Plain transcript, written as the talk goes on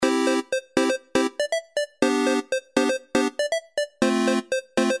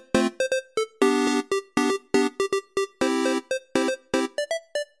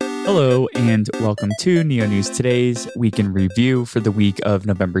Hello and welcome to Neo News Today's Week in Review for the week of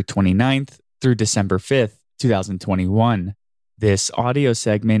November 29th through December 5th, 2021. This audio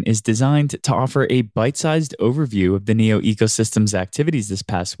segment is designed to offer a bite-sized overview of the Neo ecosystem's activities this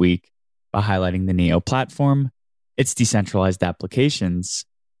past week by highlighting the Neo platform, its decentralized applications,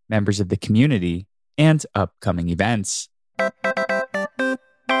 members of the community, and upcoming events.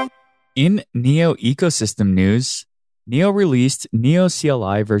 In Neo ecosystem news, Neo released Neo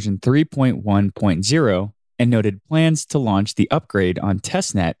CLI version 3.1.0 and noted plans to launch the upgrade on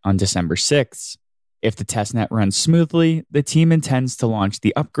testnet on December 6th. If the testnet runs smoothly, the team intends to launch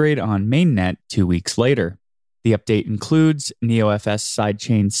the upgrade on mainnet 2 weeks later. The update includes NeoFS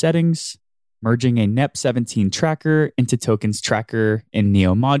sidechain settings, merging a NEP17 tracker into tokens tracker in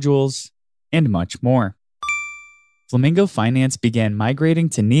Neo modules, and much more. Flamingo Finance began migrating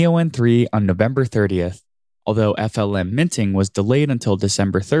to Neo N3 on November 30th. Although FLM minting was delayed until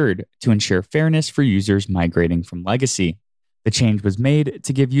December 3rd to ensure fairness for users migrating from legacy. The change was made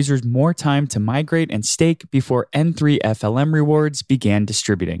to give users more time to migrate and stake before N3 FLM rewards began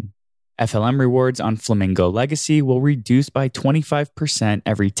distributing. FLM rewards on Flamingo Legacy will reduce by 25%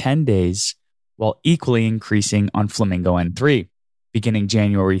 every 10 days, while equally increasing on Flamingo N3. Beginning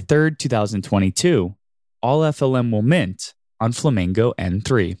January 3rd, 2022, all FLM will mint on Flamingo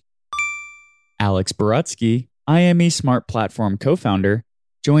N3. Alex Barutsky, IME Smart Platform co-founder,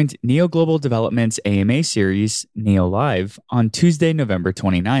 joined Neo Global Development's AMA series, Neo Live, on Tuesday, November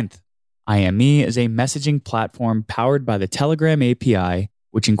 29th. IME is a messaging platform powered by the Telegram API,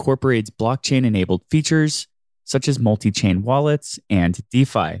 which incorporates blockchain-enabled features such as multi-chain wallets and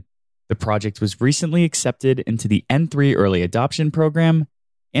DeFi. The project was recently accepted into the N3 Early Adoption Program,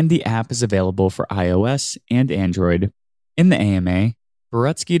 and the app is available for iOS and Android. In the AMA,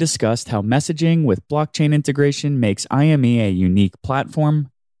 Barutsky discussed how messaging with blockchain integration makes IME a unique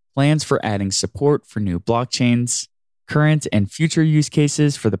platform, plans for adding support for new blockchains, current and future use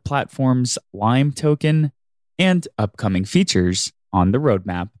cases for the platform's Lime token, and upcoming features on the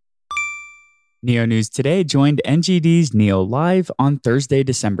roadmap. Neo News Today joined NGD's Neo Live on Thursday,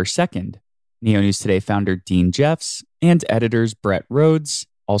 December 2nd. Neo News Today founder Dean Jeffs and editors Brett Rhodes,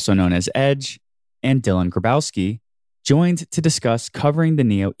 also known as Edge, and Dylan Grabowski, joined to discuss covering the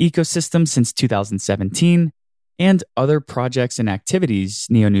Neo ecosystem since 2017 and other projects and activities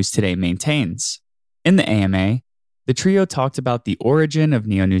Neo News Today maintains. In the AMA, the trio talked about the origin of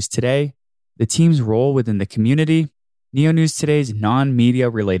Neo News Today, the team's role within the community, Neo News Today's non-media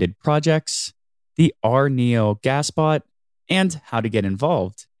related projects, the RNeo Gasbot, and how to get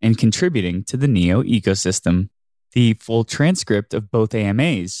involved in contributing to the Neo ecosystem. The full transcript of both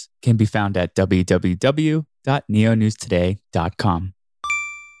AMAs can be found at www.neonewstoday.com.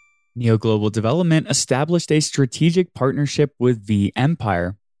 Neo Global Development established a strategic partnership with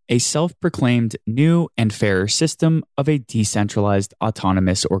vEmpire, a self-proclaimed new and fairer system of a decentralized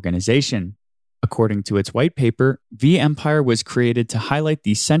autonomous organization. According to its white paper, vEmpire was created to highlight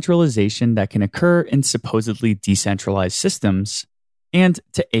the centralization that can occur in supposedly decentralized systems and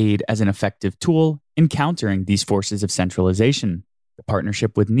to aid as an effective tool in countering these forces of centralization. The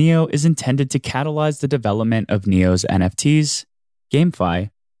partnership with Neo is intended to catalyze the development of Neo's NFTs, GameFi,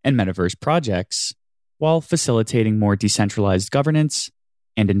 and Metaverse projects, while facilitating more decentralized governance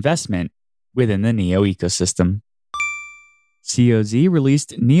and investment within the Neo ecosystem. COZ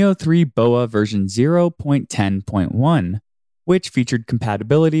released Neo 3 BOA version 0.10.1, which featured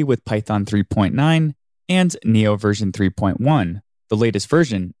compatibility with Python 3.9 and Neo version 3.1, the latest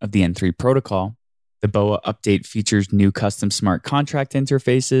version of the N3 protocol. The BOA update features new custom smart contract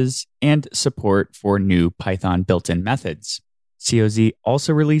interfaces and support for new Python built-in methods. COZ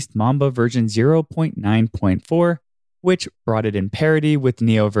also released Mamba version 0.9.4, which brought it in parity with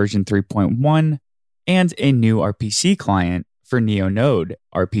Neo version 3.1 and a new RPC client for Neo Node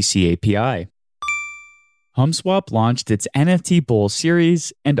RPC API. HumSwap launched its NFT Bull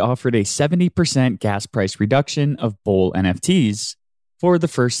series and offered a 70% gas price reduction of Bull NFTs for the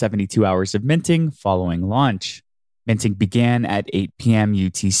first 72 hours of minting following launch. Minting began at 8 p.m.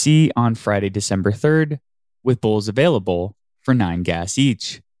 UTC on Friday, December 3rd, with Bulls available for 9 gas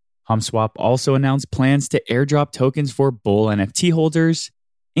each. HumSwap also announced plans to airdrop tokens for Bull NFT holders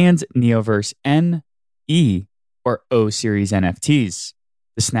and Neoverse N, E, or O series NFTs.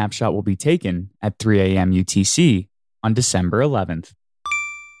 The snapshot will be taken at 3 a.m. UTC on December 11th.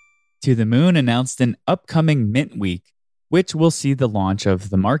 To the Moon announced an upcoming Mint Week, which will see the launch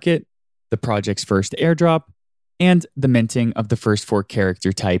of the market, the project's first airdrop, and the minting of the first 4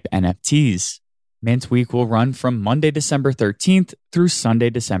 character type NFTs. Mint Week will run from Monday, December 13th through Sunday,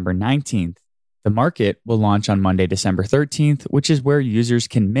 December 19th. The market will launch on Monday, December 13th, which is where users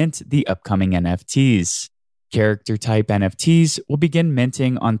can mint the upcoming NFTs. Character type NFTs will begin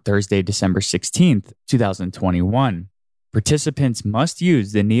minting on Thursday, December 16th, 2021. Participants must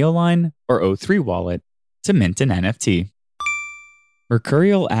use the Neoline or O3 wallet to mint an NFT.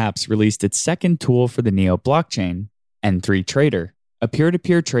 Mercurial Apps released its second tool for the Neo blockchain, N3 Trader, a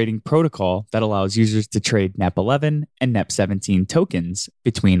peer-to-peer trading protocol that allows users to trade NEP11 and NEP17 tokens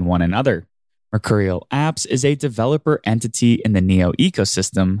between one another. Mercurial Apps is a developer entity in the Neo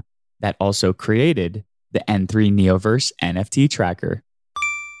ecosystem that also created the N3 Neoverse NFT tracker.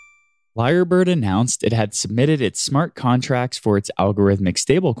 Lyrebird announced it had submitted its smart contracts for its algorithmic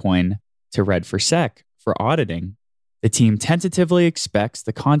stablecoin to Red4Sec for auditing. The team tentatively expects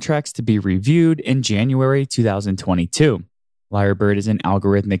the contracts to be reviewed in January 2022. Lyrebird is an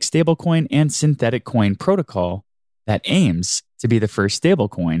algorithmic stablecoin and synthetic coin protocol that aims to be the first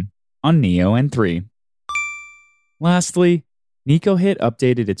stablecoin on Neo N3. Lastly, NicoHit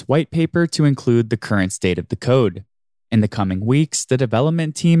updated its white paper to include the current state of the code. In the coming weeks, the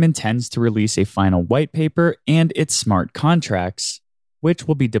development team intends to release a final white paper and its smart contracts, which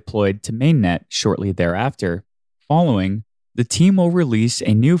will be deployed to mainnet shortly thereafter. Following, the team will release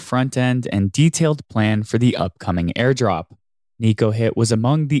a new front-end and detailed plan for the upcoming airdrop. NicoHit was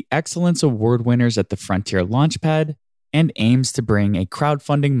among the Excellence Award winners at the Frontier Launchpad and aims to bring a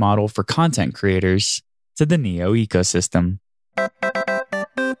crowdfunding model for content creators to the Neo ecosystem.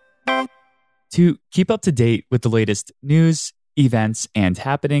 To keep up to date with the latest news, events, and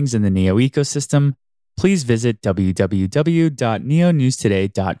happenings in the Neo ecosystem, please visit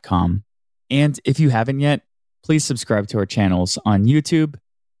www.neonewstoday.com. And if you haven't yet, please subscribe to our channels on YouTube,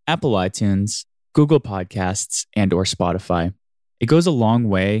 Apple iTunes, Google Podcasts, and/or Spotify. It goes a long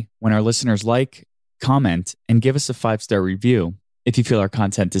way when our listeners like, comment, and give us a 5-star review if you feel our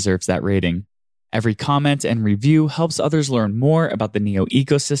content deserves that rating. Every comment and review helps others learn more about the Neo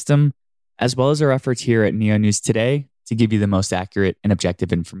ecosystem, as well as our efforts here at Neo News Today to give you the most accurate and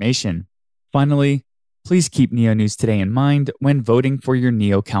objective information. Finally, please keep Neo News Today in mind when voting for your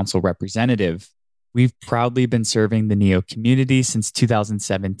Neo Council representative. We've proudly been serving the Neo community since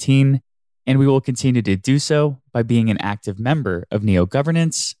 2017, and we will continue to do so by being an active member of Neo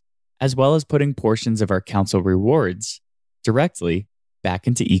governance, as well as putting portions of our council rewards directly back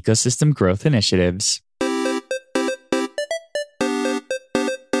into ecosystem growth initiatives.